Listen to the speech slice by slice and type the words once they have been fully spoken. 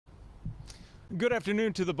Good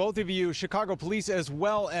afternoon to the both of you. Chicago police, as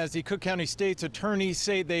well as the Cook County State's attorney,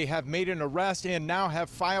 say they have made an arrest and now have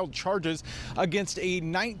filed charges against a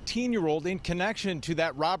 19-year-old in connection to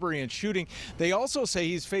that robbery and shooting. They also say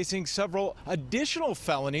he's facing several additional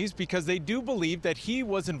felonies because they do believe that he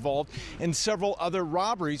was involved in several other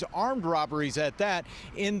robberies, armed robberies at that,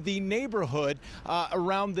 in the neighborhood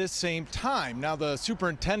around this same time. Now, the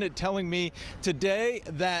superintendent telling me today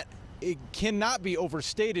that it cannot be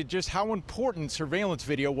overstated just how important surveillance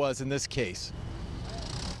video was in this case.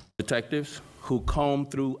 Detectives who combed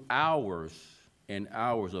through hours and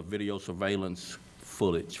hours of video surveillance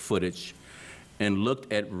footage and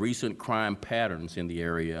looked at recent crime patterns in the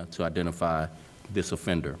area to identify this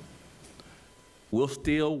offender. We're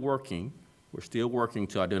still working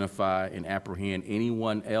to identify and apprehend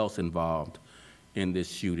anyone else involved in this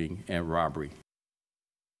shooting and robbery.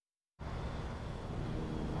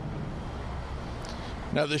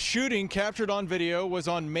 Now, the shooting captured on video was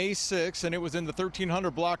on May 6th, and it was in the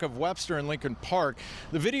 1300 block of Webster and Lincoln Park.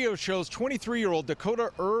 The video shows 23-year-old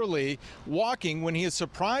Dakota Early walking when he is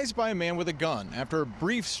surprised by a man with a gun. After a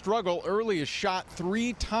brief struggle, Early is shot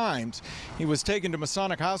 3 times. He was taken to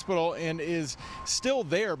Masonic Hospital and is still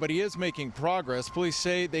there, but he is making progress. Police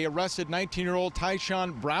say they arrested 19-year-old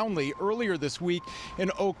Tyshawn Brownlee earlier this week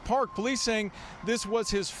in Oak Park. Police saying this was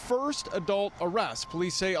his first adult arrest.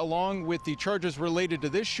 Police say along with the charges related to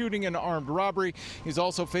this shooting and armed robbery, he's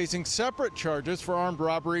also facing separate charges for armed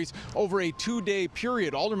robberies over a 2-day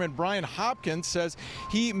period. Alderman Brian Hopkins says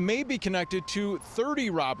he may be connected to 30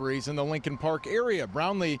 robberies in the Lincoln Park area.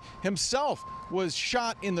 Brownlee himself was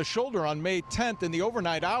shot in the shoulder on May 10th in the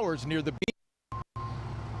overnight hours near the beach.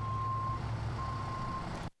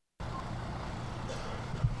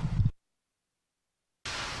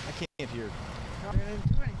 I can't hear.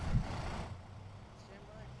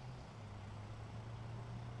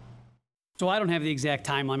 So I don't have the exact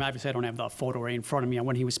timeline. Obviously, I don't have the photo right in front of me on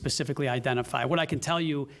when he was specifically identified. What I can tell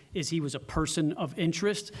you is he was a person of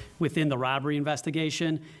interest within the robbery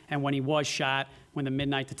investigation. And when he was shot, when the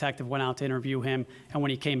midnight detective went out to interview him, and when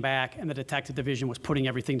he came back and the detective division was putting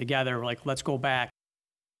everything together, like, let's go back.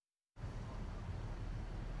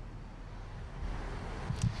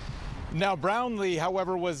 Now, Brownlee,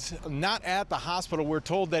 however, was not at the hospital. We're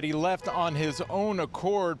told that he left on his own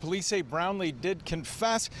accord. Police say Brownlee did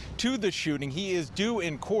confess to the shooting. He is due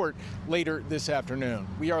in court later this afternoon.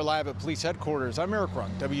 We are live at police headquarters. I'm Eric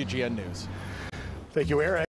Rung, WGN News. Thank you, Eric.